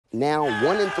now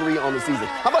 1-3 on the season.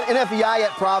 How about NFEI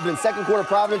at Providence? Second quarter,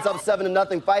 Providence up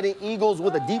 7-0, fighting Eagles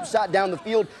with a deep shot down the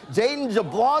field. Jaden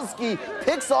Jablonski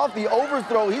picks off the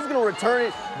overthrow. He's going to return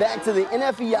it back to the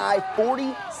NFEI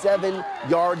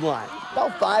 47-yard line.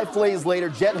 About 5 plays later,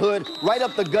 jet hood right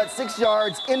up the gut, 6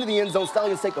 yards into the end zone.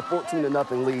 Stallions take a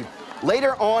 14-0 lead.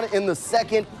 Later on in the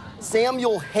second,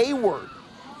 Samuel Hayward,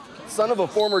 son of a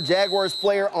former Jaguars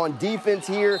player on defense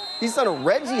here. He's son of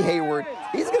Reggie Hayward.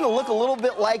 He's going to look a little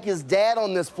bit like his dad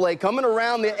on this play. Coming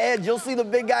around the edge, you'll see the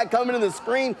big guy coming to the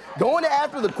screen, going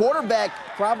after the quarterback.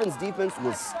 Providence defense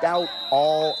was stout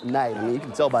all night. I mean, you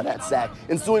can tell by that sack.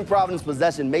 Ensuing Providence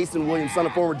possession, Mason Williams, son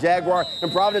of former Jaguar,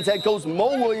 and Providence head coach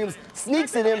Mo Williams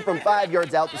sneaks it in from 5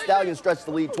 yards out. The Stallions stretch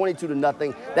the lead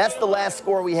 22-0. That's the last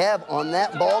score we have on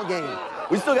that ball game.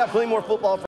 We still got plenty more football.